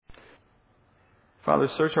Father,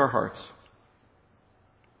 search our hearts.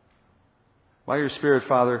 By your Spirit,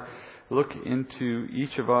 Father, look into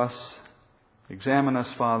each of us. Examine us,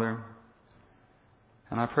 Father.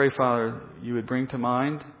 And I pray, Father, you would bring to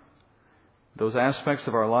mind those aspects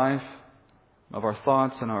of our life, of our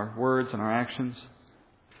thoughts and our words and our actions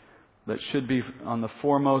that should be on the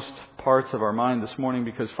foremost parts of our mind this morning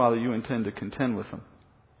because, Father, you intend to contend with them.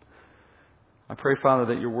 I pray, Father,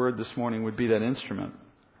 that your word this morning would be that instrument.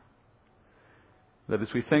 That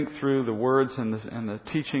as we think through the words and the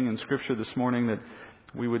teaching in Scripture this morning, that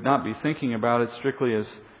we would not be thinking about it strictly as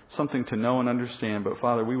something to know and understand, but,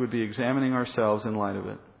 Father, we would be examining ourselves in light of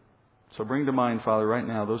it. So bring to mind, Father, right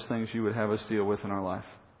now those things you would have us deal with in our life.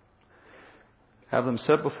 Have them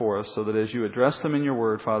set before us so that as you address them in your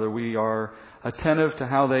word, Father, we are attentive to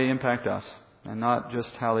how they impact us and not just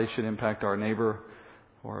how they should impact our neighbor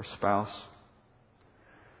or our spouse.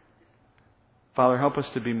 Father, help us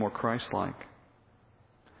to be more Christ-like.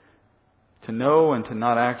 To know and to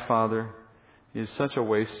not act, Father, is such a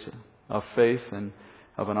waste of faith and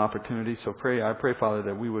of an opportunity. So I pray, Father,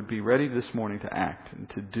 that we would be ready this morning to act and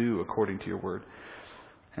to do according to your word.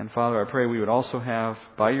 And Father, I pray we would also have,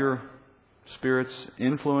 by your Spirit's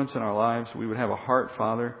influence in our lives, we would have a heart,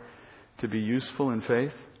 Father, to be useful in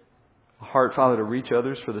faith. A heart, Father, to reach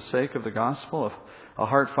others for the sake of the gospel. A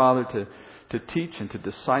heart, Father, to teach and to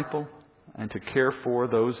disciple and to care for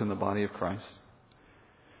those in the body of Christ.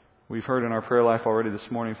 We've heard in our prayer life already this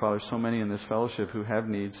morning, Father, so many in this fellowship who have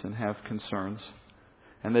needs and have concerns.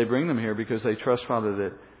 And they bring them here because they trust, Father,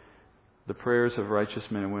 that the prayers of righteous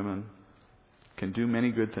men and women can do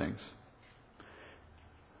many good things.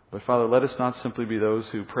 But, Father, let us not simply be those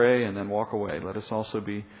who pray and then walk away. Let us also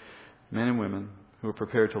be men and women who are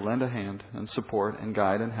prepared to lend a hand and support and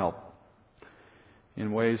guide and help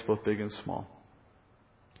in ways both big and small.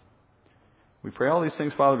 We pray all these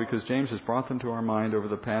things, Father, because James has brought them to our mind over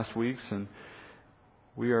the past weeks, and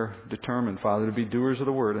we are determined, Father, to be doers of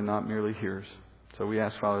the word and not merely hearers. So we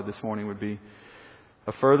ask, Father, this morning would be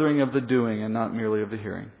a furthering of the doing and not merely of the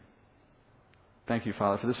hearing. Thank you,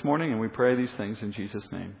 Father, for this morning, and we pray these things in Jesus'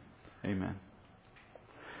 name. Amen.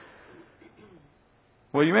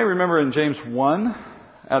 Well, you may remember in James 1,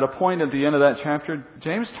 at a point at the end of that chapter,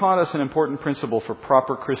 James taught us an important principle for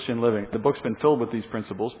proper Christian living. The book's been filled with these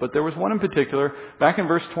principles, but there was one in particular, back in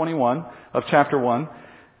verse 21 of chapter 1,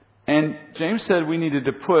 and James said we needed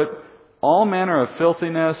to put all manner of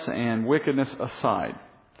filthiness and wickedness aside.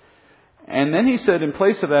 And then he said, in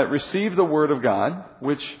place of that, receive the word of God,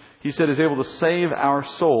 which he said is able to save our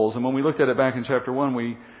souls. And when we looked at it back in chapter 1,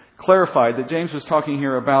 we clarified that James was talking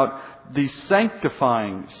here about the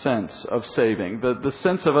sanctifying sense of saving, the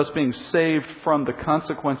sense of us being saved from the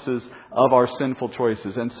consequences of our sinful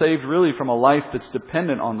choices, and saved really from a life that's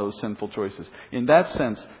dependent on those sinful choices. In that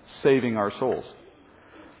sense, saving our souls.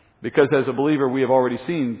 Because as a believer, we have already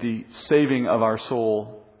seen the saving of our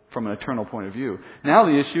soul from an eternal point of view. Now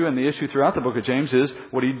the issue throughout the book of James is,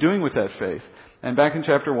 what are you doing with that faith? And back in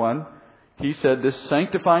chapter 1, he said this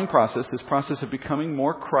sanctifying process, this process of becoming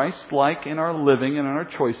more Christ-like in our living and in our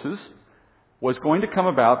choices, was going to come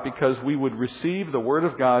about because we would receive the Word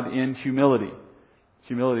of God in humility.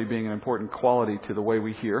 Humility being an important quality to the way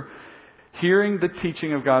we hear. Hearing the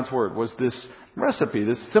teaching of God's Word was this recipe,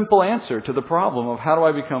 this simple answer to the problem of how do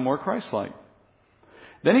I become more Christ-like.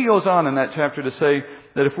 Then he goes on in that chapter to say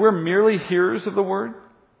that if we're merely hearers of the Word,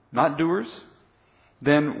 not doers,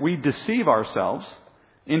 then we deceive ourselves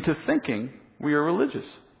into thinking we are religious.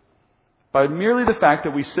 By merely the fact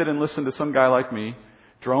that we sit and listen to some guy like me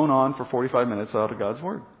drone on for 45 minutes out of God's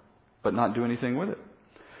Word, but not do anything with it.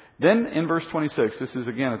 Then in verse 26, this is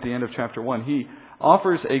again at the end of chapter 1, he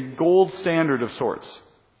offers a gold standard of sorts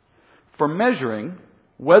for measuring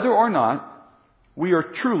whether or not we are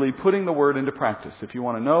truly putting the Word into practice. If you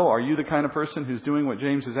want to know, are you the kind of person who's doing what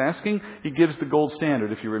James is asking? He gives the gold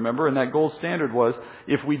standard, if you remember. And that gold standard was,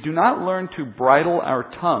 if we do not learn to bridle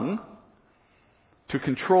our tongue, to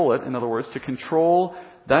control it, in other words, to control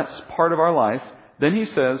that part of our life, then he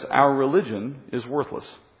says our religion is worthless.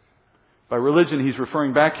 By religion, he's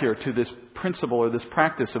referring back here to this principle or this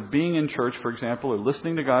practice of being in church, for example, or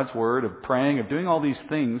listening to God's Word, of praying, of doing all these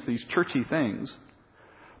things, these churchy things.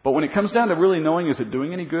 But when it comes down to really knowing, is it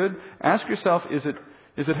doing any good? Ask yourself, is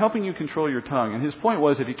it helping you control your tongue? And his point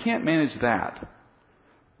was, if you can't manage that,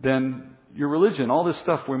 then your religion, all this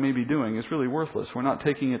stuff we may be doing, is really worthless. We're not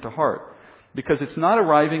taking it to heart. Because it's not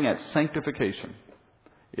arriving at sanctification.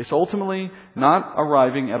 It's ultimately not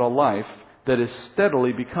arriving at a life that is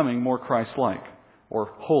steadily becoming more Christ-like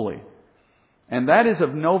or holy. And that is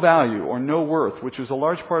of no value or no worth, which was a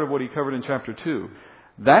large part of what he covered in chapter 2.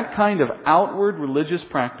 That kind of outward religious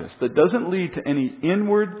practice that doesn't lead to any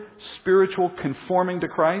inward spiritual conforming to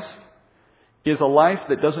Christ is a life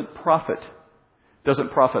that doesn't profit.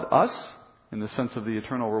 Doesn't profit us in the sense of the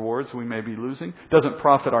eternal rewards we may be losing. Doesn't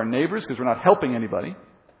profit our neighbors because we're not helping anybody.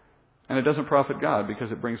 And it doesn't profit God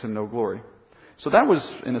because it brings Him no glory. So that was,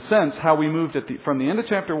 in a sense, how we moved from the end of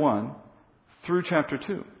chapter 1 through chapter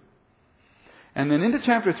 2. And then into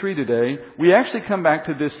chapter 3 today, we actually come back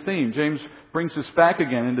to this theme. James brings us back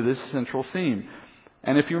again into this central theme.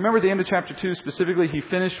 And if you remember at the end of chapter 2 specifically, he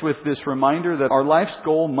finished with this reminder that our life's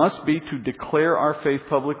goal must be to declare our faith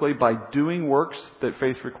publicly by doing works that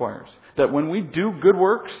faith requires. That when we do good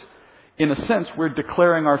works, in a sense, we're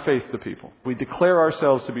declaring our faith to people. We declare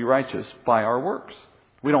ourselves to be righteous by our works.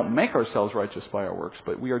 We don't make ourselves righteous by our works,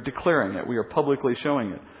 but we are declaring it. We are publicly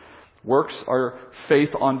showing it. Works are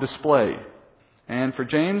faith on display. And for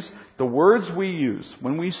James, the words we use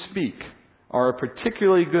when we speak are a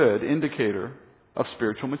particularly good indicator of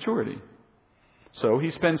spiritual maturity. So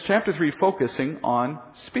he spends chapter 3 focusing on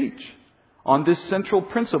speech, on this central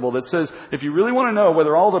principle that says, if you really want to know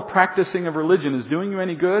whether all the practicing of religion is doing you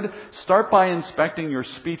any good, start by inspecting your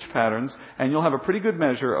speech patterns, and you'll have a pretty good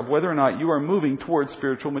measure of whether or not you are moving towards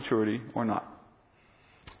spiritual maturity or not.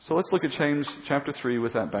 So let's look at James chapter 3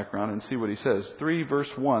 with that background and see what he says. 3 verse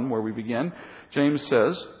 1, where we begin, James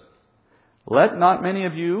says, "Let not many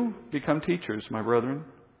of you become teachers, my brethren,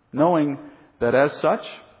 knowing that as such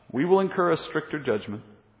we will incur a stricter judgment.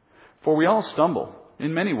 For we all stumble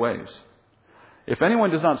in many ways. If anyone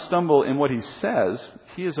does not stumble in what he says,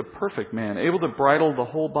 he is a perfect man, able to bridle the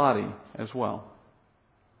whole body as well."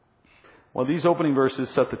 Well, these opening verses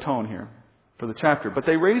set the tone here for the chapter. But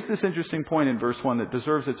they raise this interesting point in verse 1 that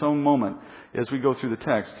deserves its own moment as we go through the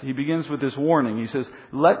text. He begins with this warning. He says,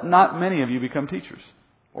 "Let not many of you become teachers,"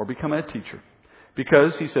 or become a teacher.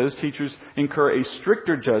 Because, he says, teachers incur a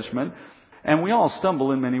stricter judgment, and we all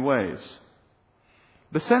stumble in many ways.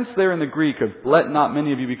 The sense there in the Greek of "let not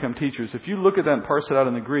many of you become teachers," if you look at that and parse it out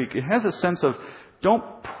in the Greek, it has a sense of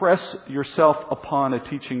don't press yourself upon a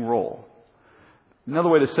teaching role. Another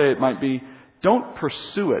way to say it might be, don't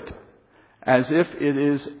pursue it as if it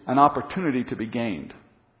is an opportunity to be gained.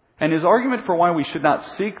 And his argument for why we should not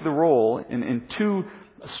seek the role in too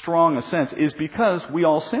strong a sense is because we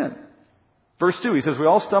all sin. Verse 2, he says, we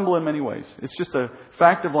all stumble in many ways. It's just a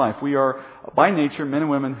fact of life. We are, by nature, men and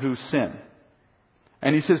women who sin.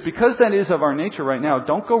 And he says, because that is of our nature right now,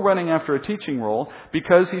 don't go running after a teaching role,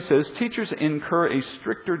 because, he says, teachers incur a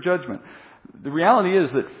stricter judgment. The reality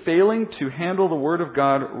is that failing to handle the Word of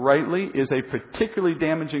God rightly is a particularly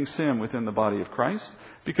damaging sin within the body of Christ,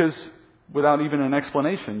 because without even an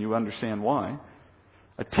explanation, you understand why.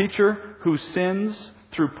 A teacher who sins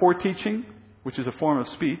through poor teaching, which is a form of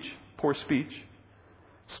speech, poor speech,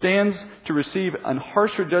 stands to receive a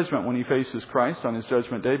harsher judgment when he faces Christ on his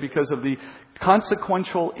judgment day because of the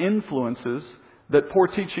consequential influences that poor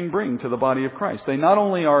teaching bring to the body of Christ. They not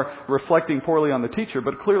only are reflecting poorly on the teacher,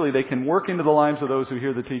 but clearly they can work into the lives of those who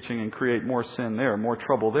hear the teaching and create more sin there, more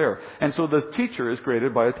trouble there. And so the teacher is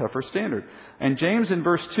graded by a tougher standard. And James in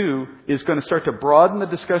verse 2 is going to start to broaden the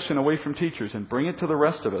discussion away from teachers and bring it to the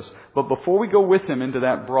rest of us. But before we go with him into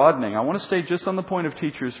that broadening, I want to stay just on the point of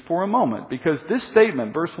teachers for a moment, because this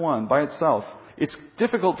statement, verse 1, by itself, it's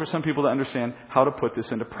difficult for some people to understand how to put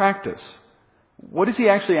this into practice. What is he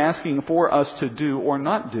actually asking for us to do or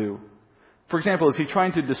not do? For example, is he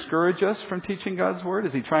trying to discourage us from teaching God's Word?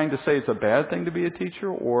 Is he trying to say it's a bad thing to be a teacher,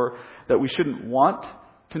 or that we shouldn't want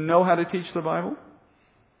to know how to teach the Bible?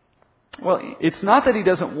 Well, it's not that he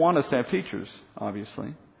doesn't want us to have teachers,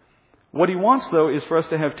 obviously. What he wants, though, is for us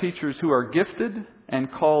to have teachers who are gifted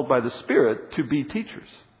and called by the Spirit to be teachers,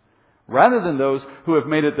 rather than those who have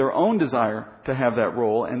made it their own desire to have that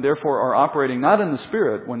role and therefore are operating not in the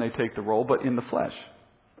Spirit when they take the role, but in the flesh,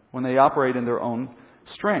 when they operate in their own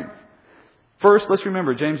strength. First, let's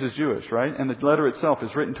remember James is Jewish, right? And the letter itself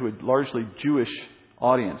is written to a largely Jewish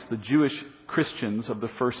audience, the Jewish Christians of the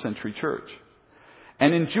first century church.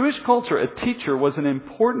 And in Jewish culture, a teacher was an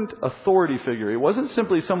important authority figure. It wasn't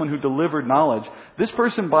simply someone who delivered knowledge. This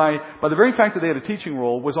person, by the very fact that they had a teaching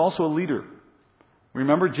role, was also a leader.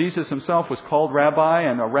 Remember, Jesus himself was called rabbi,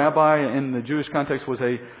 and a rabbi in the Jewish context was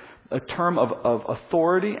a term of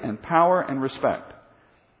authority and power and respect.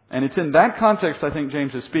 And it's in that context I think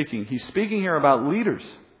James is speaking. He's speaking here about leaders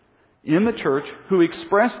in the church who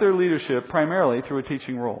express their leadership primarily through a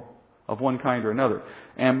teaching role of one kind or another.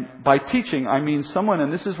 And by teaching, I mean someone,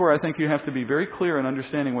 and this is where I think you have to be very clear in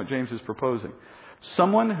understanding what James is proposing.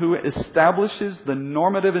 Someone who establishes the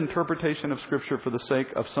normative interpretation of Scripture for the sake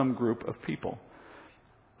of some group of people.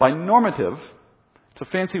 By normative, It's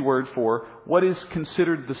a fancy word for what is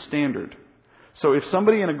considered the standard. So if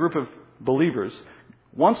somebody in a group of believers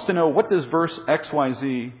wants to know what does verse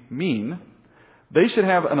XYZ mean, they should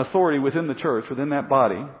have an authority within the church, within that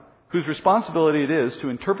body, whose responsibility it is to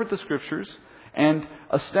interpret the Scriptures and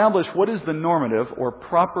establish what is the normative or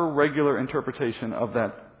proper regular interpretation of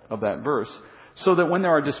that verse, so that when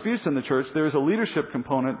there are disputes in the church, there is a leadership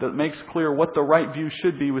component that makes clear what the right view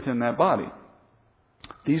should be within that body.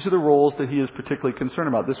 These are the roles that he is particularly concerned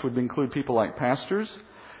about. This would include people like pastors,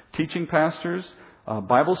 teaching pastors,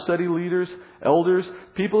 Bible study leaders, elders,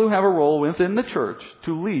 people who have a role within the church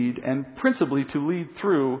to lead, and principally to lead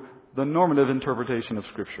through the normative interpretation of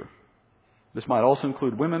Scripture. This might also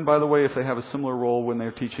include women, by the way, if they have a similar role when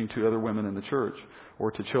they're teaching to other women in the church,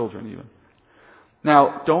 or to children even.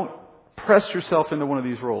 Now, don't press yourself into one of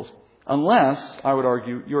these roles, unless, I would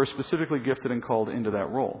argue, you are specifically gifted and called into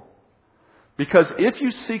that role. Because if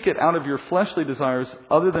you seek it out of your fleshly desires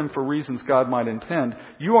other than for reasons God might intend,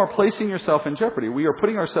 you are placing yourself in jeopardy. We are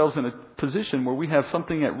putting ourselves in a position where we have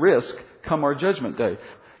something at risk come our judgment day.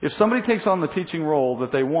 If somebody takes on the teaching role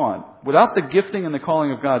that they want, without the gifting and the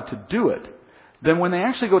calling of God to do it, then when they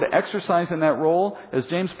actually go to exercise in that role, as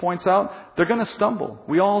James points out, they're going to stumble.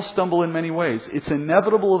 We all stumble in many ways. It's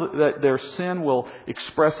inevitable that their sin will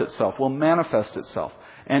express itself, will manifest itself.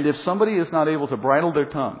 And if somebody is not able to bridle their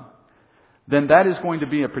tongue, then that is going to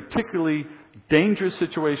be a particularly dangerous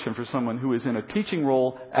situation for someone who is in a teaching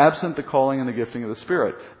role absent the calling and the gifting of the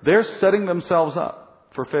Spirit. They're setting themselves up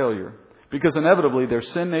for failure, because inevitably their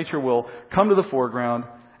sin nature will come to the foreground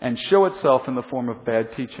and show itself in the form of bad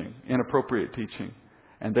teaching, inappropriate teaching.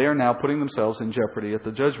 And they are now putting themselves in jeopardy at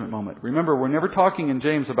the judgment moment. Remember, we're never talking in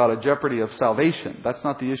James about a jeopardy of salvation. That's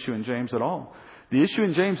not the issue in James at all. The issue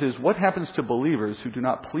in James is what happens to believers who do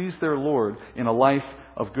not please their Lord in a life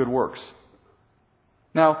of good works.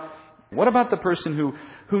 Now, what about the person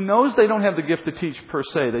who knows they don't have the gift to teach per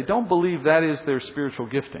se? They don't believe that is their spiritual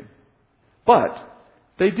gifting. But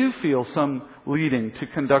they do feel some leading to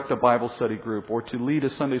conduct a Bible study group, or to lead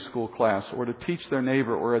a Sunday school class, or to teach their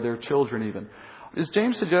neighbor or their children even. Is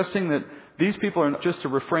James suggesting that these people are just to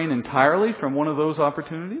refrain entirely from one of those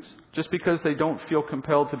opportunities, just because they don't feel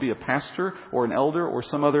compelled to be a pastor or an elder or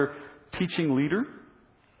some other teaching leader?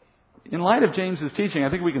 In light of James's teaching, I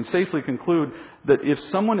think we can safely conclude that if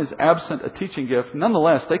someone is absent a teaching gift,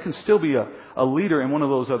 nonetheless, they can still be a leader in one of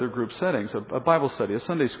those other group settings, a Bible study, a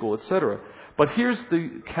Sunday school, etc. But here's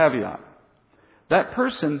the caveat. That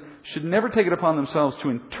person should never take it upon themselves to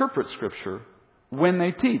interpret Scripture when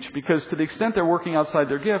they teach, because to the extent they're working outside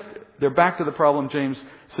their gift, they're back to the problem James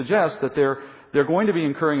suggests, that they're going to be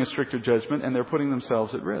incurring a stricter judgment and they're putting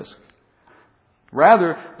themselves at risk.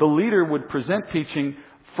 Rather, the leader would present teaching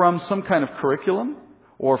from some kind of curriculum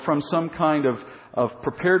or from some kind of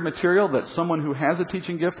prepared material that someone who has a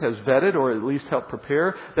teaching gift has vetted or at least helped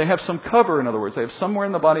prepare. They have some cover, in other words. They have somewhere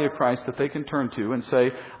in the body of Christ that they can turn to and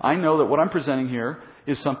say, I know that what I'm presenting here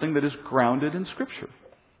is something that is grounded in Scripture.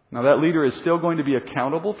 Now, that leader is still going to be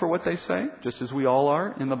accountable for what they say, just as we all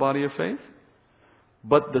are in the body of faith.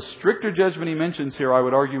 But the stricter judgment he mentions here, I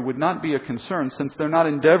would argue, would not be a concern, since they're not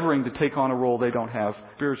endeavoring to take on a role they don't have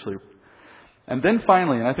spiritually. And then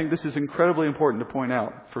finally, and I think this is incredibly important to point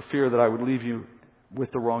out for fear that I would leave you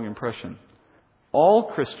with the wrong impression,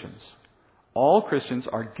 all Christians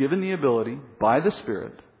are given the ability by the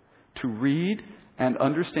Spirit to read and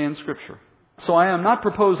understand Scripture. So I am not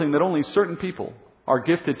proposing that only certain people are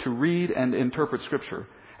gifted to read and interpret Scripture,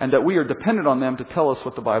 and that we are dependent on them to tell us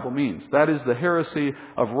what the Bible means. That is the heresy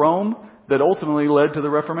of Rome that ultimately led to the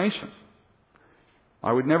Reformation.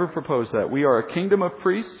 I would never propose that. We are a kingdom of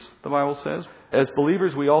priests, the Bible says. As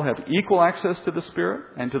believers, we all have equal access to the Spirit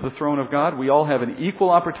and to the throne of God. We all have an equal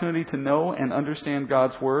opportunity to know and understand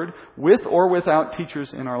God's Word, with or without teachers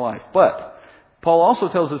in our life. But Paul also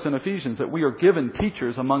tells us in Ephesians that we are given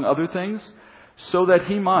teachers, among other things, so that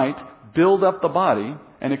he might build up the body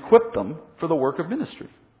and equip them for the work of ministry.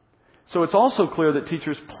 So it's also clear that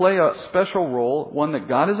teachers play a special role, one that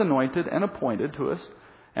God has anointed and appointed to us,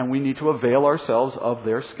 and we need to avail ourselves of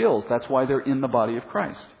their skills. That's why they're in the body of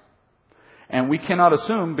Christ. And we cannot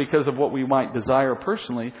assume, because of what we might desire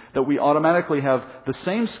personally, that we automatically have the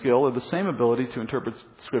same skill or the same ability to interpret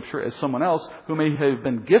Scripture as someone else who may have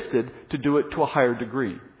been gifted to do it to a higher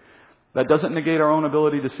degree. That doesn't negate our own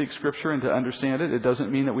ability to seek Scripture and to understand it. It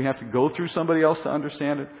doesn't mean that we have to go through somebody else to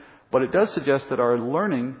understand it. But it does suggest that our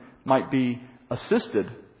learning might be assisted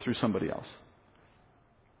through somebody else.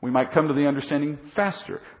 We might come to the understanding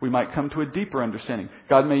faster. We might come to a deeper understanding.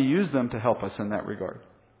 God may use them to help us in that regard.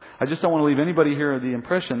 I just don't want to leave anybody here the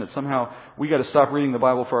impression that somehow we got to stop reading the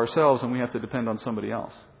Bible for ourselves and we have to depend on somebody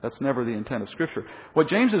else. That's never the intent of Scripture. What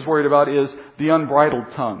James is worried about is the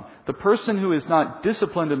unbridled tongue. The person who is not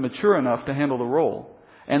disciplined and mature enough to handle the role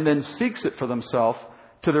and then seeks it for themselves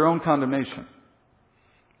to their own condemnation.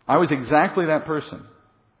 I was exactly that person.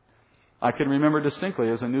 I can remember distinctly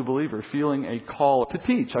as a new believer feeling a call to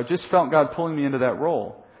teach. I just felt God pulling me into that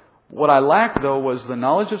role. What I lacked, though, was the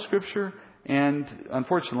knowledge of Scripture and,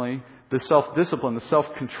 unfortunately, the self-discipline, the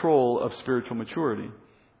self-control of spiritual maturity.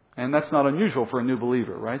 And that's not unusual for a new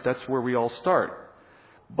believer, right? That's where we all start.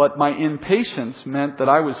 But my impatience meant that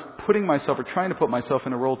I was putting myself or trying to put myself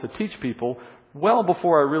in a role to teach people well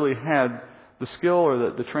before I really had the skill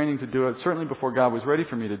or the training to do it, certainly before God was ready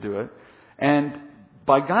for me to do it. And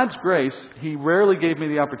by God's grace, He rarely gave me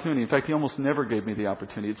the opportunity. In fact, He almost never gave me the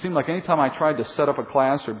opportunity. It seemed like any time I tried to set up a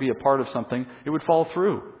class or be a part of something, it would fall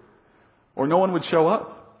through. Or no one would show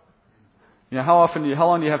up. You know, how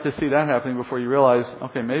long do you have to see that happening before you realize,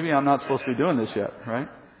 okay, maybe I'm not supposed to be doing this yet, right?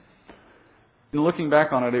 And looking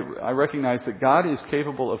back on it, I recognize that God is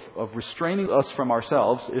capable of restraining us from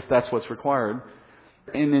ourselves, if that's what's required.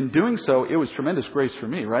 And in doing so, it was tremendous grace for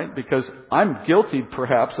me, right? Because I'm guilty,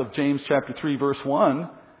 perhaps, of James chapter 3, verse 1,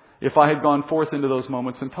 if I had gone forth into those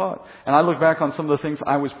moments and taught. And I look back on some of the things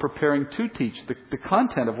I was preparing to teach, the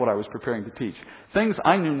content of what I was preparing to teach. Things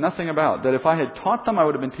I knew nothing about, that if I had taught them, I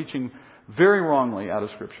would have been teaching very wrongly out of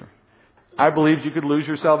Scripture. I believed you could lose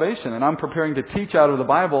your salvation. And I'm preparing to teach out of the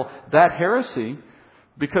Bible that heresy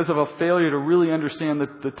because of a failure to really understand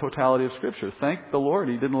the totality of Scripture. Thank the Lord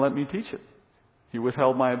He didn't let me teach it. He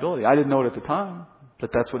withheld my ability. I didn't know it at the time,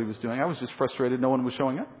 but that's what He was doing. I was just frustrated no one was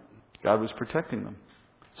showing up. God was protecting them.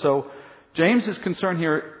 So James's concern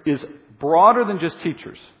here is broader than just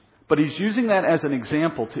teachers, but he's using that as an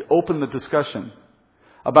example to open the discussion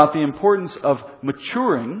about the importance of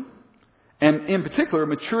maturing, and in particular,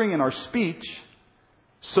 maturing in our speech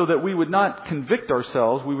so that we would not convict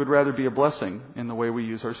ourselves. We would rather be a blessing in the way we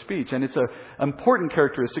use our speech. And it's an important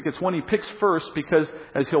characteristic. It's one he picks first because,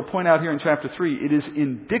 as he'll point out here in chapter 3, it is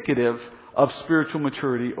indicative of spiritual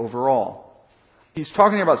maturity overall. He's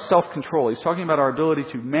talking about self-control. He's talking about our ability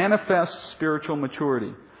to manifest spiritual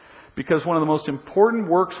maturity. Because one of the most important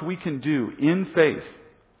works we can do in faith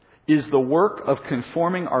is the work of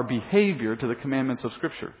conforming our behavior to the commandments of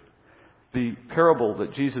Scripture. The parable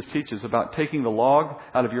that Jesus teaches about taking the log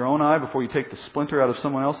out of your own eye before you take the splinter out of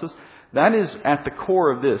someone else's, that is at the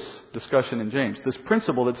core of this discussion in James. This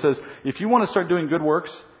principle that says if you want to start doing good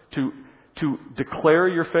works to declare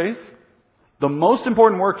your faith, the most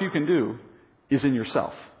important work you can do is in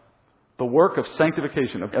yourself. The work of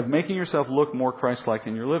sanctification, of making yourself look more Christ-like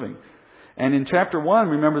in your living. And in chapter 1,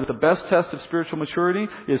 remember that the best test of spiritual maturity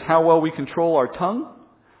is how well we control our tongue.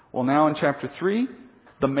 Well, now in chapter 3,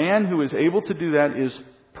 the man who is able to do that is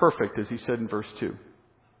perfect, as he said in verse 2.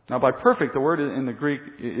 Now, by perfect, the word in the Greek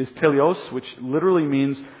is teleos, which literally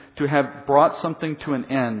means to have brought something to an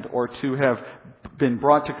end or to have been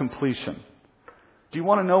brought to completion. Do you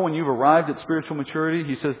want to know when you've arrived at spiritual maturity?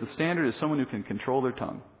 He says the standard is someone who can control their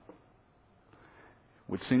tongue.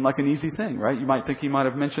 Would seem like an easy thing, right? You might think he might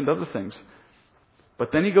have mentioned other things.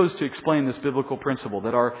 But then he goes to explain this biblical principle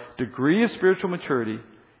that our degree of spiritual maturity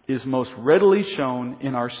is most readily shown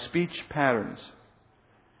in our speech patterns.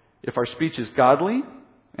 If our speech is godly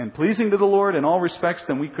and pleasing to the Lord in all respects,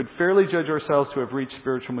 then we could fairly judge ourselves to have reached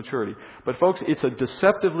spiritual maturity. But folks, it's a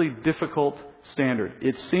deceptively difficult standard.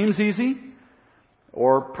 It seems easy,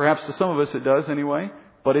 or perhaps to some of us it does anyway,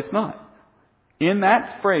 but it's not. In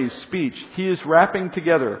that phrase, speech, he is wrapping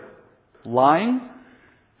together lying.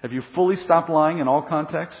 Have you fully stopped lying in all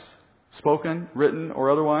contexts? Spoken, written, or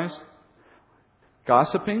otherwise?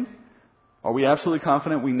 Gossiping. Are we absolutely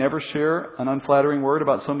confident we never share an unflattering word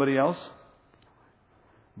about somebody else?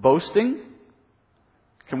 Boasting.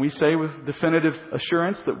 Can we say with definitive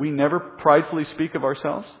assurance that we never pridefully speak of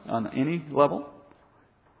ourselves on any level?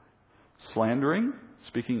 Slandering.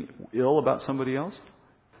 Speaking ill about somebody else.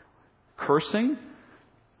 Cursing.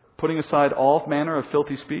 Putting aside all manner of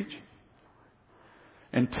filthy speech.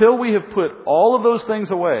 Until we have put all of those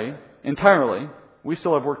things away entirely, we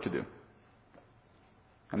still have work to do.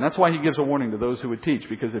 And that's why he gives a warning to those who would teach.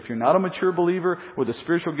 Because if you're not a mature believer with a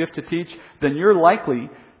spiritual gift to teach, then you're likely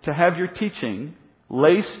to have your teaching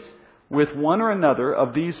laced with one or another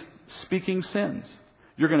of these speaking sins.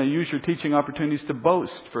 You're going to use your teaching opportunities to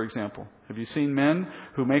boast, for example. Have you seen men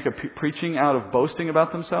who make a preaching out of boasting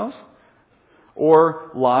about themselves?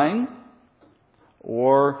 Or lying?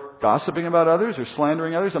 Or gossiping about others? Or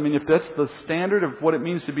slandering others? I mean, if that's the standard of what it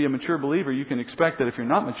means to be a mature believer, you can expect that if you're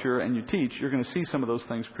not mature and you teach, you're going to see some of those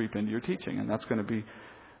things creep into your teaching. And that's going to be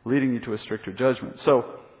leading you to a stricter judgment. So,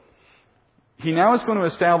 he now is going to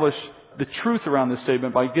establish the truth around this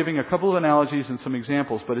statement by giving a couple of analogies and some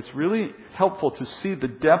examples, but it's really helpful to see the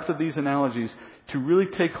depth of these analogies to really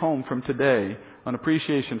take home from today an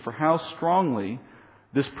appreciation for how strongly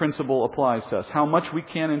this principle applies to us, how much we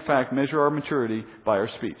can, in fact, measure our maturity by our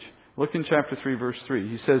speech. Look in chapter 3, verse 3.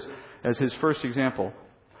 He says, as his first example,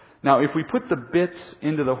 "Now, if we put the bits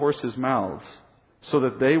into the horses' mouths so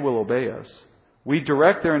that they will obey us, we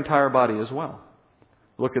direct their entire body as well.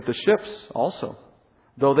 Look at the ships also.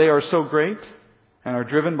 Though they are so great and are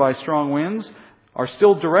driven by strong winds, are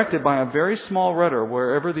still directed by a very small rudder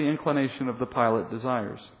wherever the inclination of the pilot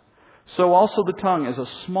desires. So also the tongue is a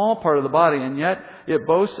small part of the body, and yet it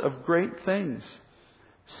boasts of great things.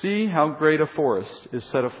 See how great a forest is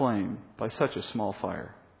set aflame by such a small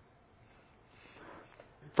fire."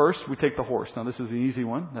 First, we take the horse. Now, this is the easy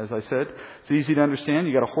one, as I said. It's easy to understand.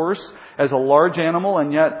 You got a horse as a large animal,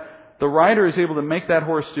 and yet the rider is able to make that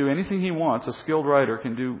horse do anything he wants. A skilled rider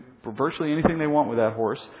can do virtually anything they want with that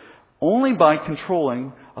horse, only by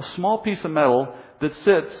controlling a small piece of metal that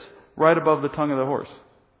sits right above the tongue of the horse.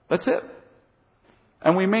 That's it.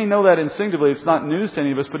 And we may know that instinctively. It's not news to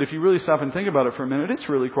any of us, but if you really stop and think about it for a minute, it's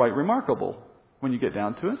really quite remarkable when you get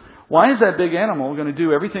down to it. Why is that big animal going to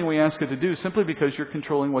do everything we ask it to do? Simply because you're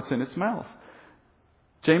controlling what's in its mouth.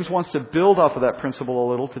 James wants to build off of that principle a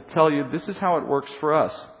little to tell you this is how it works for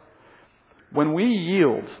us. When we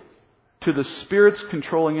yield to the Spirit's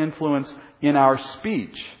controlling influence in our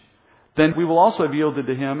speech, then we will also have yielded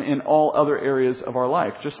to Him in all other areas of our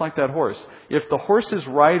life, just like that horse. If the horse's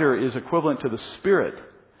rider is equivalent to the Spirit,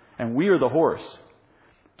 and we are the horse,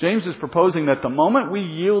 James is proposing that the moment we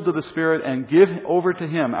yield to the Spirit and give over to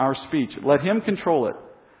Him our speech, let Him control it,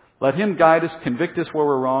 let Him guide us, convict us where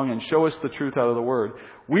we're wrong, and show us the truth out of the Word,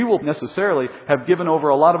 we will necessarily have given over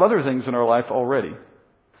a lot of other things in our life already.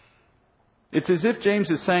 It's as if James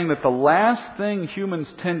is saying that the last thing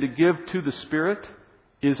humans tend to give to the Spirit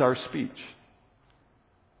is our speech.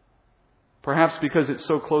 Perhaps because it's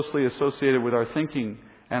so closely associated with our thinking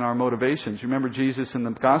and our motivations. You remember Jesus in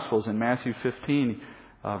the Gospels in Matthew 15,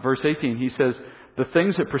 verse 18. He says, "The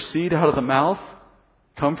things that proceed out of the mouth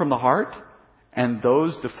come from the heart, and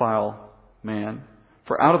those defile man.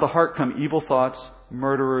 For out of the heart come evil thoughts,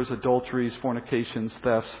 murderers, adulteries, fornications,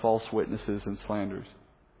 thefts, false witnesses, and slanders."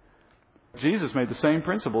 Jesus made the same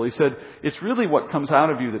principle. He said, it's really what comes out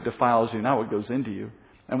of you that defiles you, not what goes into you.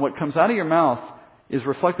 And what comes out of your mouth is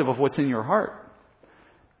reflective of what's in your heart.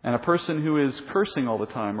 And a person who is cursing all the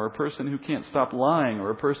time, or a person who can't stop lying, or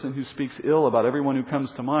a person who speaks ill about everyone who comes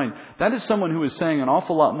to mind, that is someone who is saying an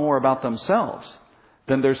awful lot more about themselves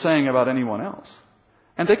than they're saying about anyone else.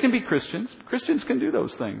 And they can be Christians. Christians can do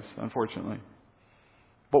those things, unfortunately.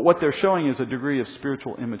 But what they're showing is a degree of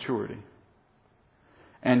spiritual immaturity.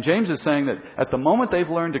 And James is saying that at the moment they've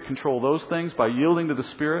learned to control those things by yielding to the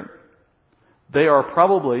Spirit, they are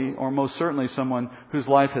probably, or most certainly, someone whose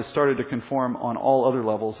life has started to conform on all other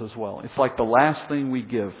levels as well. It's like the last thing we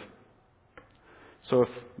give. So if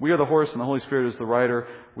we are the horse and the Holy Spirit is the rider,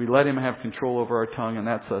 we let Him have control over our tongue, and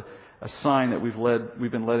that's a sign that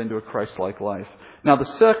we've been led into a Christ-like life. Now, the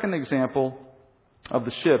second example of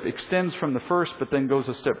the ship extends from the first, but then goes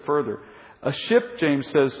a step further. A ship, James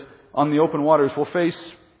says, on the open waters will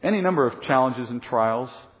face any number of challenges and trials,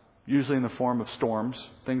 usually in the form of storms,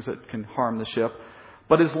 things that can harm the ship.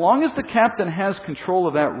 But as long as the captain has control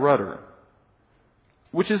of that rudder,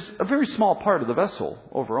 which is a very small part of the vessel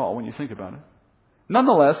overall when you think about it,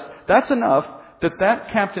 nonetheless, that's enough that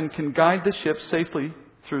captain can guide the ship safely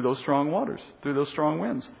through those strong waters, through those strong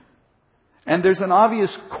winds. And there's an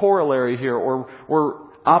obvious corollary here, or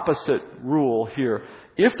opposite rule here.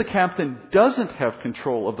 If the captain doesn't have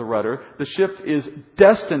control of the rudder, the ship is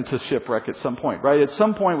destined to shipwreck at some point, right? At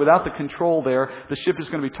some point, without the control there, the ship is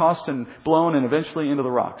going to be tossed and blown and eventually into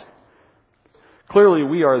the rocks. Clearly,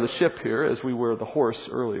 we are the ship here, as we were the horse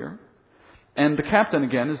earlier. And the captain,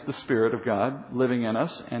 again, is the Spirit of God living in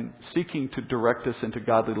us and seeking to direct us into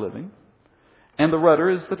godly living. And the rudder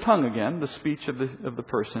is the tongue again, the speech of the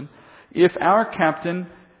person. If our captain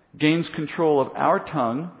gains control of our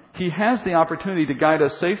tongue, he has the opportunity to guide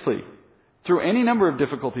us safely through any number of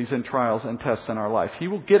difficulties and trials and tests in our life. He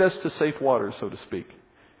will get us to safe waters, so to speak.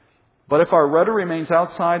 But if our rudder remains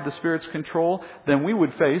outside the Spirit's control, then we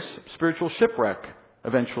would face spiritual shipwreck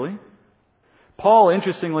eventually. Paul,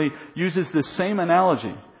 interestingly, uses this same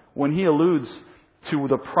analogy when he alludes to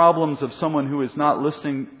the problems of someone who is not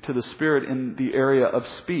listening to the Spirit in the area of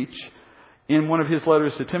speech in one of his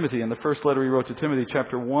letters to Timothy. In the first letter he wrote to Timothy,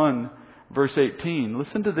 chapter 1, verse 18.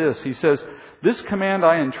 Listen to this. He says, "This command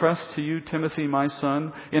I entrust to you, Timothy, my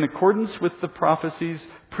son, in accordance with the prophecies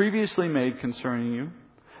previously made concerning you,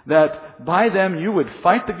 that by them you would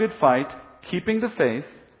fight the good fight, keeping the faith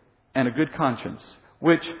and a good conscience,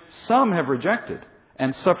 which some have rejected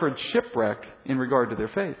and suffered shipwreck in regard to their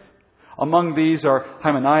faith. Among these are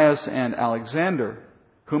Hymenaeus and Alexander,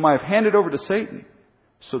 whom I have handed over to Satan,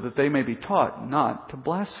 so that they may be taught not to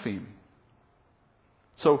blaspheme."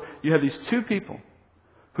 So you have these two people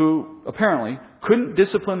who apparently couldn't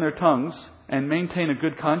discipline their tongues and maintain a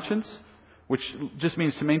good conscience, which just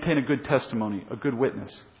means to maintain a good testimony, a good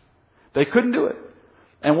witness. They couldn't do it.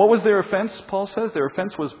 And what was their offense, Paul says? Their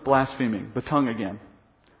offense was blaspheming, the tongue again.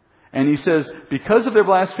 And he says, because of their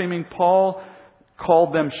blaspheming, Paul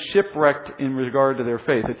called them shipwrecked in regard to their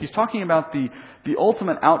faith. He's talking about the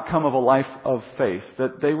ultimate outcome of a life of faith,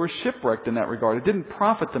 that they were shipwrecked in that regard. It didn't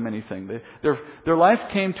profit them anything. Their life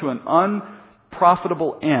came to an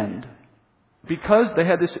unprofitable end because they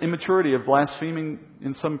had this immaturity of blaspheming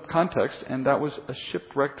in some context, and that was a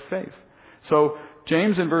shipwrecked faith. So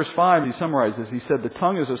James in verse 5, he summarizes. He said, the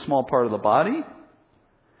tongue is a small part of the body.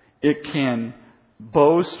 It can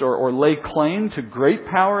boast or lay claim to great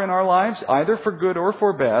power in our lives, either for good or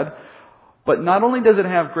for bad. But not only does it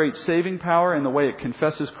have great saving power in the way it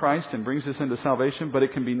confesses Christ and brings us into salvation, but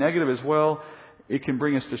it can be negative as well. It can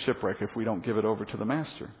bring us to shipwreck if we don't give it over to the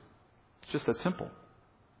Master. It's just that simple.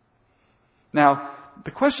 Now,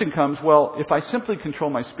 the question comes, well, if I simply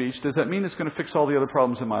control my speech, does that mean it's going to fix all the other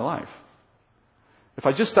problems in my life? If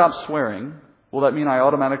I just stop swearing, will that mean I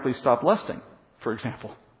automatically stop lusting, for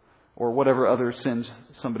example? Or whatever other sins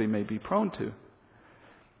somebody may be prone to.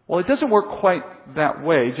 Well, it doesn't work quite that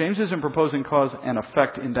way. James isn't proposing cause and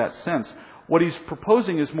effect in that sense. What he's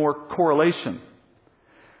proposing is more correlation.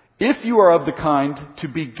 If you are of the kind to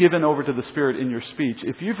be given over to the Spirit in your speech,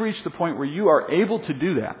 if you've reached the point where you are able to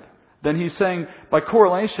do that, then he's saying, by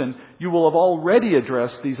correlation, you will have already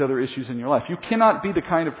addressed these other issues in your life. You cannot be the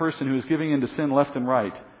kind of person who is giving in to sin left and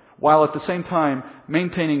right, while at the same time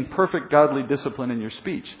maintaining perfect godly discipline in your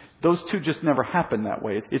speech. Those two just never happen that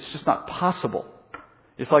way. It's just not possible.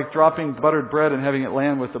 It's like dropping buttered bread and having it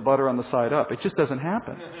land with the butter on the side up. It just doesn't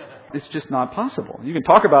happen. It's just not possible. You can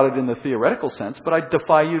talk about it in the theoretical sense, but I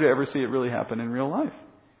defy you to ever see it really happen in real life.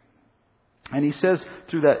 And he says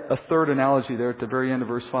through a third analogy there at the very end of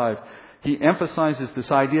verse 5, he emphasizes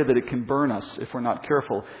this idea that it can burn us if we're not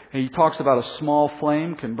careful. And he talks about a small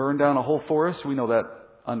flame can burn down a whole forest. We know that,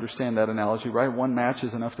 understand that analogy, right? One match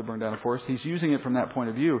is enough to burn down a forest. He's using it from that point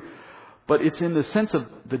of view. But it's in the sense of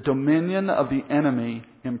the dominion of the enemy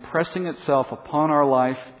impressing itself upon our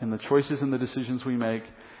life in the choices and the decisions we make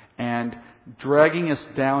and dragging us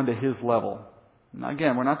down to his level. Now,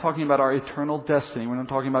 again, we're not talking about our eternal destiny. We're not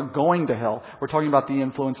talking about going to hell. We're talking about the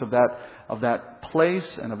influence of that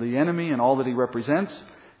place and of the enemy and all that he represents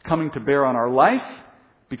coming to bear on our life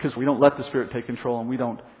because we don't let the Spirit take control and we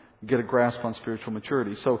don't get a grasp on spiritual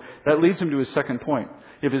maturity. So that leads him to his second point.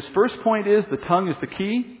 If his first point is the tongue is the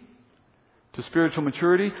key to spiritual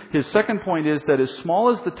maturity, his second point is that as small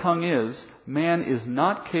as the tongue is, man is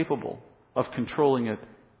not capable of controlling it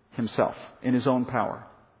himself in his own power.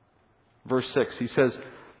 Verse 6, he says,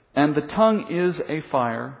 "And the tongue is a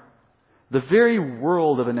fire, the very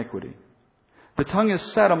world of iniquity. The tongue is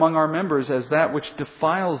set among our members as that which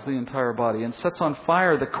defiles the entire body and sets on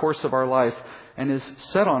fire the course of our life and is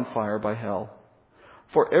set on fire by hell.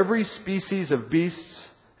 For every species of beasts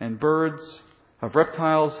and birds, of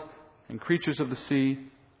reptiles and creatures of the sea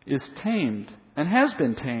is tamed and has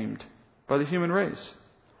been tamed by the human race.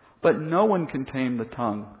 But no one can tame the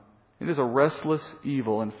tongue. It is a restless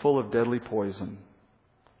evil and full of deadly poison."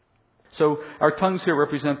 So our tongues here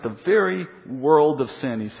represent the very world of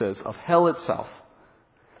sin, he says, of hell itself.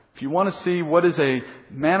 If you want to see what is a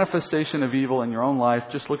manifestation of evil in your own life,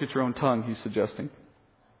 just look at your own tongue, he's suggesting.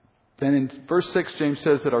 Then in verse 6, James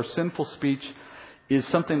says that our sinful speech is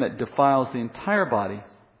something that defiles the entire body.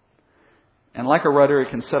 And like a rudder, it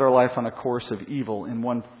can set our life on a course of evil in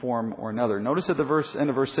one form or another. Notice at the end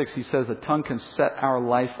of verse 6, he says the tongue can set our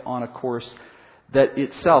life on a course that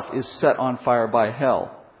itself is set on fire by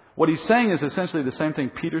hell. What he's saying is essentially the same thing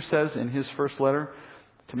Peter says in his first letter.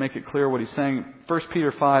 To make it clear what he's saying, 1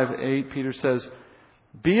 Peter 5:8, Peter says,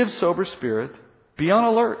 "Be of sober spirit, be on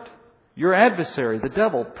alert. Your adversary, the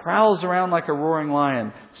devil, prowls around like a roaring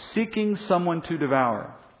lion, seeking someone to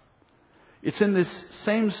devour." It's in this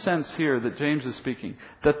same sense here that James is speaking,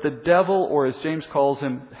 that the devil, or as James calls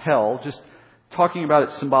him, hell, just talking about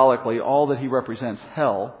it symbolically, all that he represents,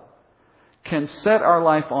 hell, can set our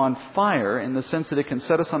life on fire in the sense that it can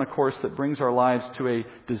set us on a course that brings our lives to a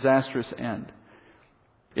disastrous end.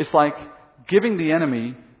 It's like giving the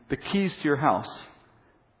enemy the keys to your house.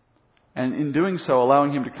 And in doing so,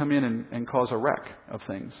 allowing him to come in and cause a wreck of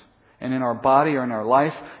things. And in our body or in our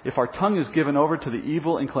life, if our tongue is given over to the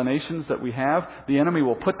evil inclinations that we have, the enemy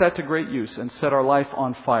will put that to great use and set our life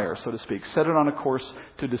on fire, so to speak. Set it on a course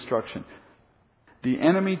to destruction. The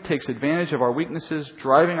enemy takes advantage of our weaknesses,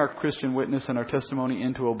 driving our Christian witness and our testimony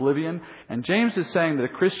into oblivion. And James is saying that a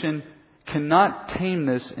Christian cannot tame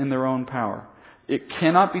this in their own power. It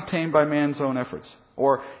cannot be tamed by man's own efforts.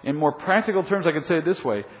 Or in more practical terms, I could say it this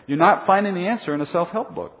way. You're not finding the answer in a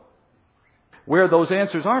self-help book. Where those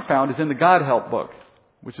answers are found is in the God-help book,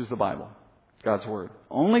 which is the Bible, God's Word.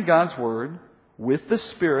 Only God's Word, with the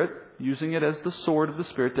Spirit, using it as the sword of the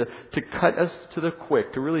Spirit to cut us to the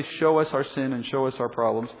quick, to really show us our sin and show us our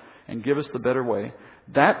problems and give us the better way.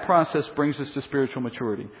 That process brings us to spiritual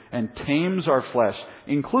maturity and tames our flesh,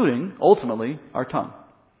 including, ultimately, our tongue.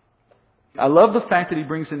 I love the fact that he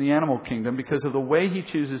brings in the animal kingdom because of the way he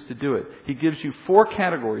chooses to do it. He gives you 4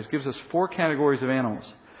 categories, gives us 4 categories of animals.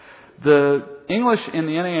 The English in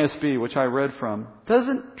the NASB, which I read from,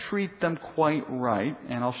 doesn't treat them quite right,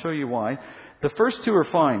 and I'll show you why. The first 2 are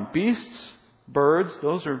fine. Beasts, birds,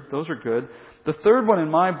 those are good. The third one in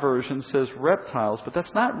my version says reptiles, but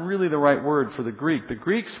that's not really the right word for the Greek. The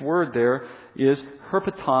Greek's word there is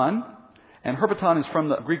herpeton, and herpeton is from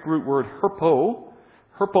the Greek root word herpo.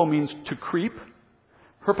 Herpo means to creep.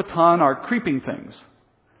 Herpeton are creeping things,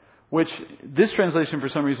 which this translation for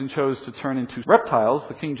some reason chose to turn into reptiles.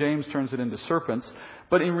 The King James turns it into serpents.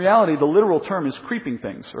 But in reality, the literal term is creeping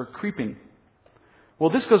things, or creeping.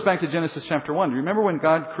 Well, this goes back to Genesis chapter 1. Do you remember when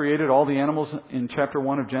God created all the animals in chapter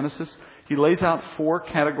 1 of Genesis? He lays out 4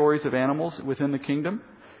 categories of animals within the kingdom.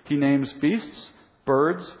 He names beasts,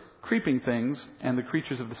 birds, creeping things, and the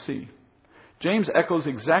creatures of the sea. James echoes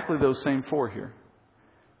exactly those same 4 here.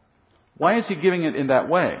 Why is he giving it in that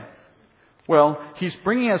way? Well, he's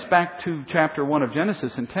bringing us back to chapter 1 of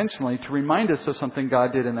Genesis intentionally to remind us of something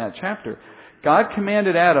God did in that chapter. God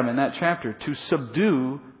commanded Adam in that chapter to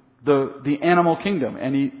subdue the animal kingdom.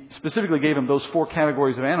 And he specifically gave him those 4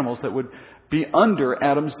 categories of animals that would be under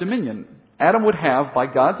Adam's dominion. Adam would have, by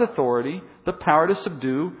God's authority, the power to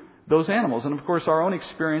subdue those animals. And of course, our own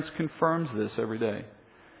experience confirms this every day.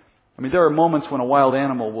 I mean, there are moments when a wild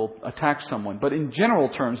animal will attack someone. But in general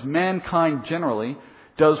terms, mankind generally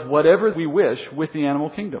does whatever we wish with the animal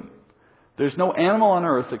kingdom. There's no animal on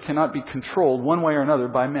earth that cannot be controlled one way or another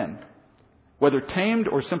by men. Whether tamed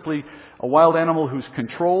or simply a wild animal who's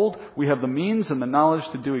controlled, we have the means and the knowledge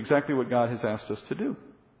to do exactly what God has asked us to do.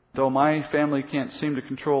 Though my family can't seem to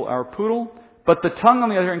control our poodle, but the tongue, on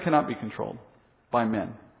the other hand, cannot be controlled by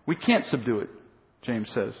men. We can't subdue it, James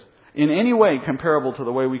says, in any way comparable to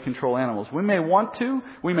the way we control animals. We may want to,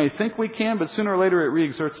 we may think we can, but sooner or later it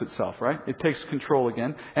re-exerts itself, right? It takes control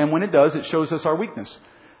again. And when it does, it shows us our weakness.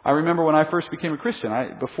 I remember when I first became a Christian,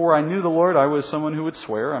 before I knew the Lord, I was someone who would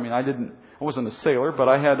swear. I mean, I wasn't a sailor, but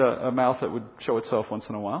I had a mouth that would show itself once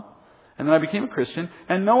in a while. And then I became a Christian,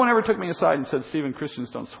 and no one ever took me aside and said, Stephen, Christians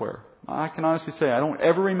don't swear. I can honestly say I don't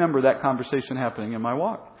ever remember that conversation happening in my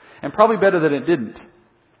walk. And probably better that it didn't.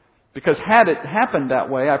 Because had it happened that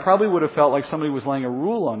way, I probably would have felt like somebody was laying a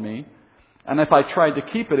rule on me. And if I tried to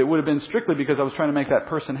keep it, it would have been strictly because I was trying to make that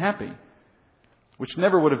person happy. Which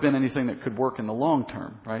never would have been anything that could work in the long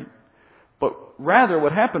term, right? But rather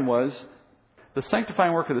what happened was the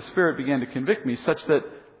sanctifying work of the Spirit began to convict me such that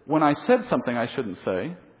when I said something I shouldn't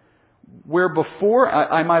say, where before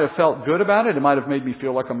I might have felt good about it, it might have made me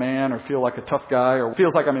feel like a man or feel like a tough guy or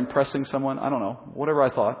feel like I'm impressing someone, I don't know, whatever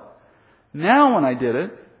I thought. Now when I did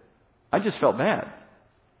it, I just felt bad.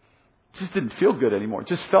 It just didn't feel good anymore. It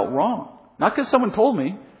just felt wrong. Not because someone told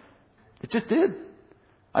me. It just did.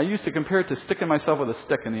 I used to compare it to sticking myself with a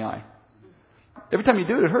stick in the eye. Every time you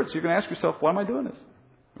do it, it hurts. You're going to ask yourself, why am I doing this?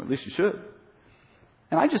 Or at least you should.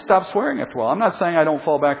 And I just stopped swearing after a while. I'm not saying I don't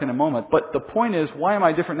fall back in a moment. But the point is, why am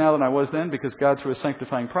I different now than I was then? Because God, through a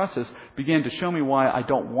sanctifying process, began to show me why I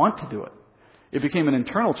don't want to do it. It became an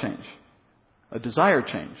internal change. A desire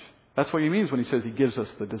change. That's what he means when he says he gives us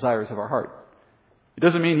the desires of our heart. It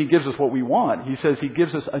doesn't mean he gives us what we want. He says he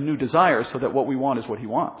gives us a new desire so that what we want is what he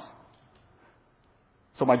wants.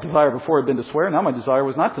 So my desire before had been to swear. Now my desire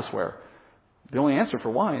was not to swear. The only answer for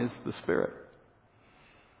why is the Spirit.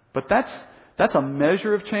 But that's a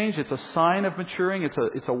measure of change. It's a sign of maturing.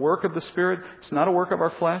 It's a work of the Spirit. It's not a work of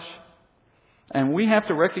our flesh. And we have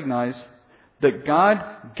to recognize that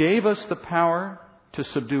God gave us the power to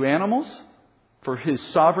subdue animals for his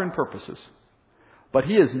sovereign purposes. But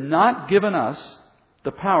he has not given us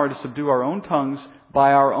the power to subdue our own tongues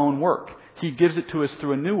by our own work. He gives it to us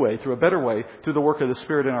through a new way, through a better way, through the work of the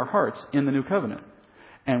Spirit in our hearts in the new covenant.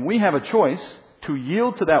 And we have a choice to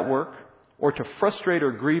yield to that work or to frustrate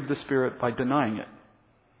or grieve the Spirit by denying it.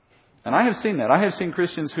 And I have seen that. I have seen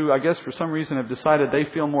Christians who, I guess for some reason, have decided they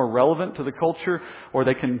feel more relevant to the culture, or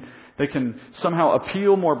they can somehow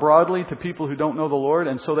appeal more broadly to people who don't know the Lord,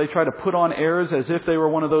 and so they try to put on airs as if they were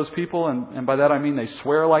one of those people, and by that I mean they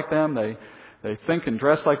swear like them, they think and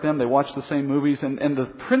dress like them, they watch the same movies, and the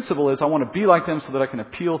principle is I want to be like them so that I can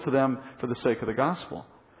appeal to them for the sake of the gospel.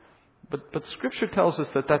 But Scripture tells us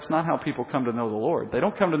that that's not how people come to know the Lord. They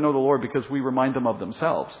don't come to know the Lord because we remind them of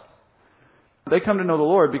themselves. They come to know the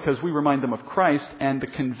Lord because we remind them of Christ, and the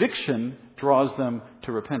conviction draws them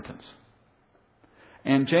to repentance.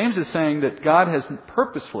 And James is saying that God has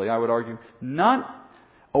purposefully, I would argue, not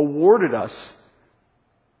awarded us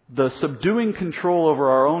the subduing control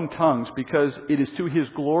over our own tongues because it is to His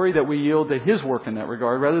glory that we yield to His work in that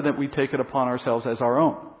regard, rather than we take it upon ourselves as our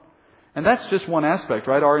own. And that's just one aspect,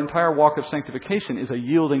 right? Our entire walk of sanctification is a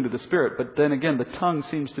yielding to the Spirit. But then again, the tongue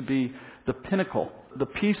seems to be the pinnacle, the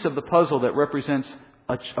piece of the puzzle that represents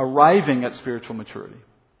arriving at spiritual maturity.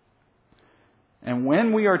 And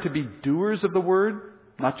when we are to be doers of the Word,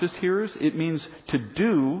 not just hearers, it means to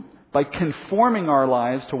do by conforming our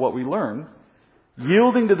lives to what we learn,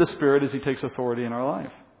 yielding to the Spirit as He takes authority in our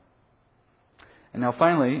life. And now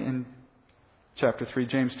finally, in chapter 3,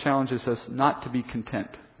 James challenges us not to be content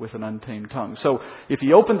with an untamed tongue. So if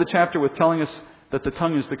he opened the chapter with telling us that the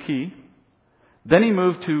tongue is the key, then he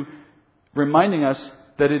moved to reminding us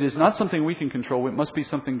that it is not something we can control, it must be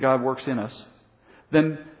something God works in us.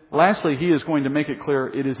 Then lastly, he is going to make it clear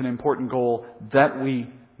it is an important goal that we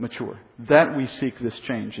mature, that we seek this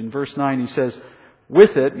change. In verse 9 he says,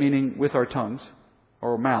 with it, meaning with our tongues,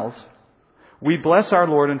 or mouths, we bless our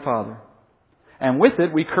Lord and Father. And with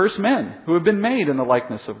it we curse men who have been made in the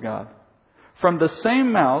likeness of God. From the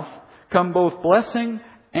same mouth come both blessing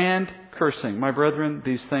and cursing. My brethren,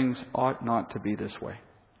 these things ought not to be this way.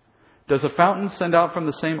 Does a fountain send out from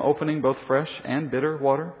the same opening both fresh and bitter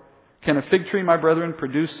water? Can a fig tree, my brethren,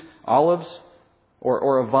 produce olives?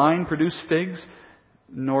 Or a vine produce figs?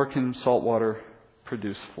 Nor can salt water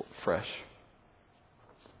produce fresh.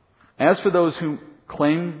 As for those who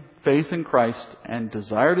claim faith in Christ and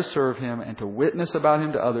desire to serve Him and to witness about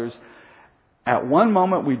Him to others, at one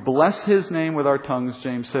moment we bless His name with our tongues,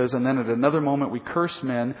 James says, and then at another moment we curse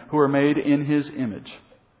men who are made in His image.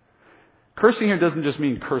 Cursing here doesn't just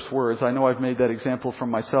mean curse words. I know I've made that example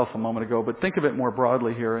from myself a moment ago, but think of it more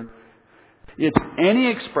broadly here. It's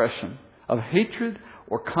any expression of hatred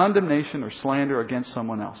or condemnation or slander against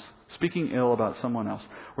someone else, speaking ill about someone else.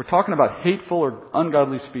 We're talking about hateful or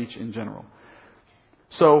ungodly speech in general.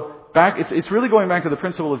 So it's really going back to the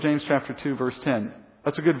principle of James chapter 2, verse 10.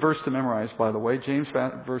 That's a good verse to memorize, by the way. James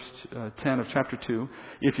verse 10 of chapter 2.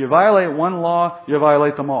 If you violate one law, you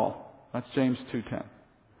violate them all. That's James 2:10.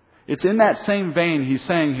 It's in that same vein he's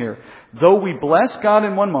saying here. Though we bless God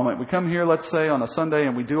in one moment, we come here, let's say, on a Sunday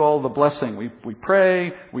and we do all the blessing. We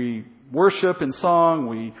pray, we worship in song,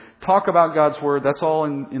 we talk about God's Word. That's all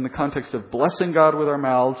in the context of blessing God with our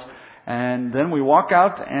mouths. And then we walk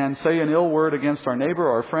out and say an ill word against our neighbor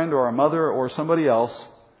or our friend or our mother or somebody else.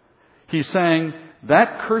 He's saying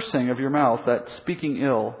that cursing of your mouth, that speaking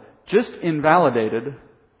ill, just invalidated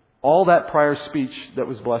all that prior speech that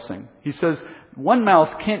was blessing. He says one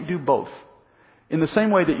mouth can't do both. In the same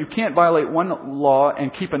way that you can't violate one law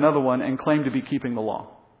and keep another one and claim to be keeping the law.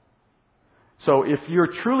 So if you're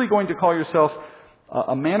truly going to call yourself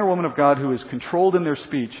a man or woman of God who is controlled in their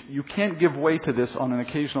speech, you can't give way to this on an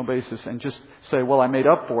occasional basis and just say, well, I made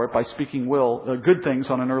up for it by speaking good things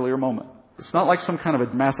on an earlier moment. It's not like some kind of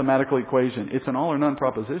a mathematical equation. It's an all or none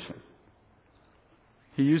proposition.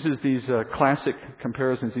 He uses these classic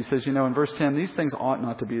comparisons. He says, in verse 10, these things ought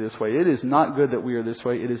not to be this way. It is not good that we are this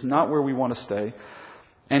way. It is not where we want to stay.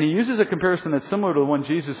 And he uses a comparison that's similar to the one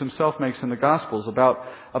Jesus himself makes in the Gospels about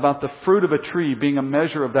the fruit of a tree being a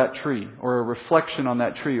measure of that tree, or a reflection on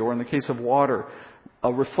that tree, or in the case of water,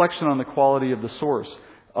 a reflection on the quality of the source.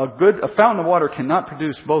 A fountain of water cannot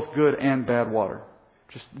produce both good and bad water.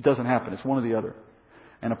 Just doesn't happen. It's one or the other.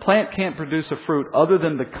 And a plant can't produce a fruit other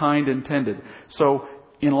than the kind intended. So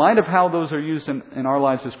in light of how those are used in our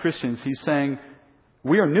lives as Christians, he's saying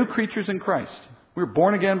we are new creatures in Christ. We're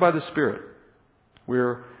born again by the Spirit.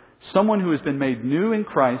 We're someone who has been made new in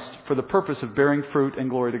Christ for the purpose of bearing fruit and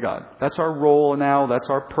glory to God. That's our role now. That's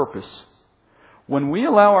our purpose. When we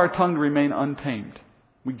allow our tongue to remain untamed,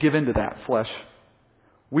 we give into that flesh.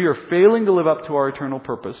 We are failing to live up to our eternal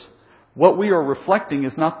purpose. What we are reflecting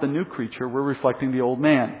is not the new creature. We're reflecting the old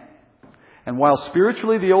man. And while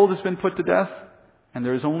spiritually the old has been put to death, and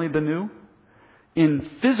there is only the new, in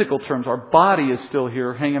physical terms, our body is still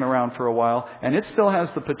here hanging around for a while, and it still has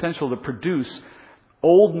the potential to produce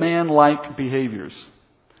old man-like behaviors.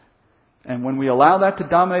 And when we allow that to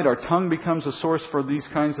dominate, our tongue becomes a source for these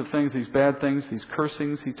kinds of things, these bad things, these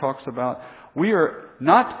cursings he talks about. We are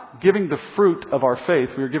not giving the fruit of our faith,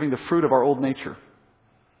 we are giving the fruit of our old nature.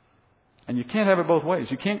 And you can't have it both ways.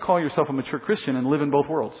 You can't call yourself a mature Christian and live in both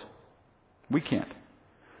worlds. We can't.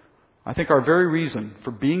 I think our very reason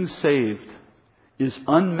for being saved is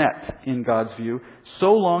unmet in God's view,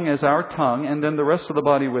 so long as our tongue, and then the rest of the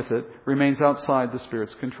body with it, remains outside the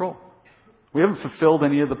Spirit's control. We haven't fulfilled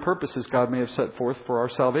any of the purposes God may have set forth for our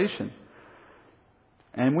salvation.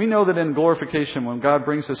 And we know that in glorification, when God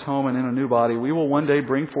brings us home and in a new body, we will one day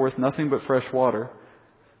bring forth nothing but fresh water.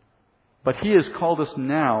 But He has called us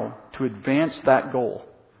now to advance that goal,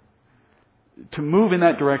 to move in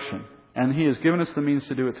that direction. And He has given us the means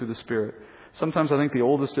to do it through the Spirit. Sometimes I think the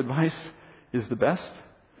oldest advice is the best.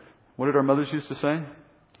 What did our mothers used to say?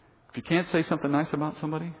 If you can't say something nice about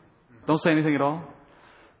somebody, don't say anything at all.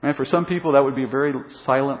 Man, for some people that would be a very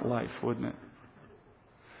silent life, wouldn't it?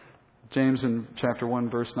 James in chapter 1,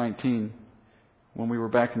 verse 19, when we were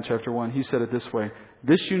back in chapter 1, he said it this way: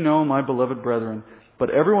 "This you know, my beloved brethren, but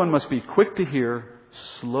everyone must be quick to hear,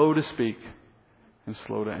 slow to speak, and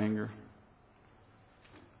slow to anger."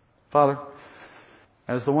 Father,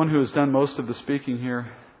 as the one who has done most of the speaking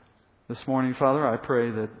here this morning, Father, I pray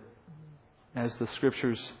that as the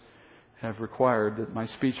Scriptures have required, that my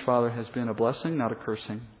speech, Father, has been a blessing, not a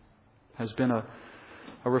cursing, has been a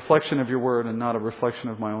reflection of Your Word and not a reflection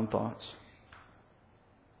of my own thoughts.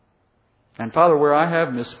 And Father, where I have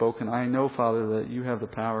misspoken, I know, Father, that You have the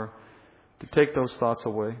power to take those thoughts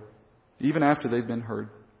away, even after they've been heard,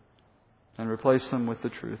 and replace them with the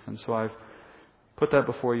truth. And so I've put that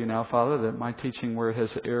before You now, Father, that my teaching where it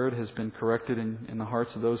has erred has been corrected in the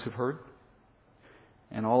hearts of those who've heard.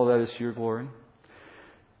 And all of that is to Your glory.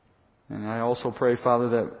 And I also pray, Father,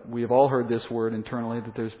 that we have all heard this word internally,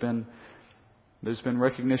 that there's been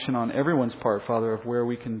recognition on everyone's part, Father, of where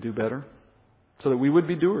we can do better, so that we would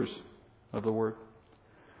be doers of the word.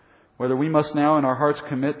 Whether we must now in our hearts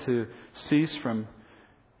commit to cease from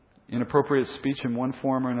inappropriate speech in one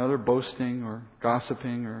form or another, boasting or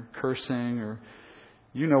gossiping or cursing, or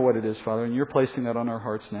You know what it is, Father, and You're placing that on our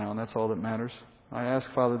hearts now, and that's all that matters. I ask,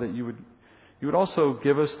 Father, that You would also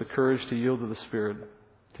give us the courage to yield to the Spirit,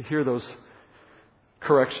 to hear those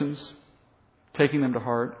corrections, taking them to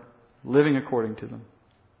heart, living according to them.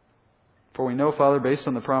 For we know, Father, based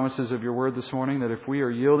on the promises of Your Word this morning, that if we are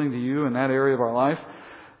yielding to You in that area of our life,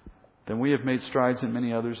 then we have made strides in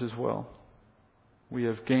many others as well. We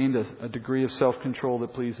have gained a degree of self-control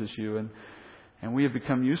that pleases You, and we have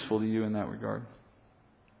become useful to You in that regard.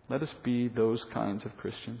 Let us be those kinds of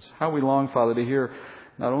Christians. How we long, Father, to hear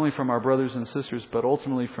not only from our brothers and sisters, but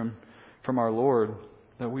ultimately from our Lord,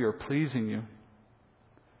 that we are pleasing You,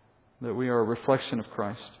 that we are a reflection of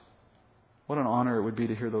Christ. What an honor it would be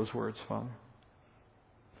to hear those words, Father.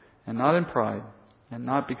 And not in pride, and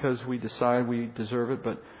not because we decide we deserve it,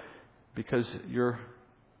 but because Your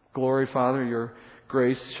glory, Father, Your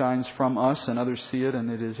grace shines from us and others see it,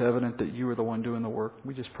 and it is evident that You are the one doing the work.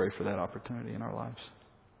 We just pray for that opportunity in our lives.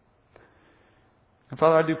 And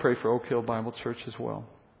Father, I do pray for Oak Hill Bible Church as well,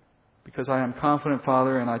 because I am confident,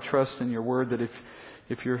 Father, and I trust in Your Word that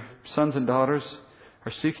if Your sons and daughters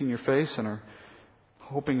are seeking Your face and are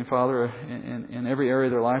hoping, Father, in every area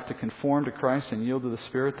of their life to conform to Christ and yield to the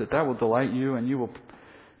Spirit, that will delight You, and You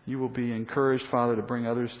will be encouraged, Father, to bring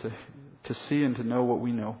others to see and to know what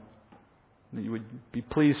we know. That You would be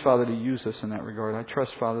pleased, Father, to use us in that regard. I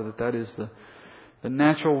trust, Father, that is the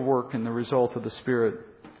natural work and the result of the Spirit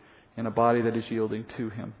in a body that is yielding to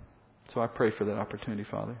Him. So I pray for that opportunity,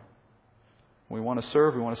 Father. We want to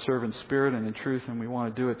serve in spirit and in truth, and we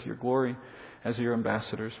want to do it to Your glory as Your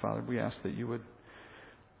ambassadors, Father. We ask that You would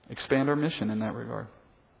expand our mission in that regard.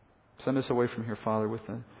 Send us away from here, Father, with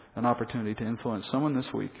an opportunity to influence someone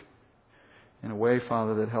this week in a way,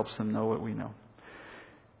 Father, that helps them know what we know.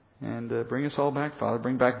 And bring us all back, Father.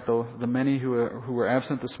 Bring back the many who were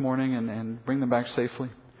absent this morning and bring them back safely.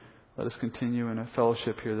 Let us continue in a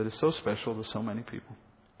fellowship here that is so special to so many people.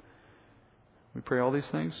 We pray all these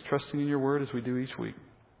things, trusting in Your Word as we do each week.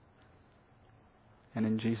 And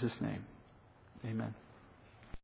in Jesus' name, amen.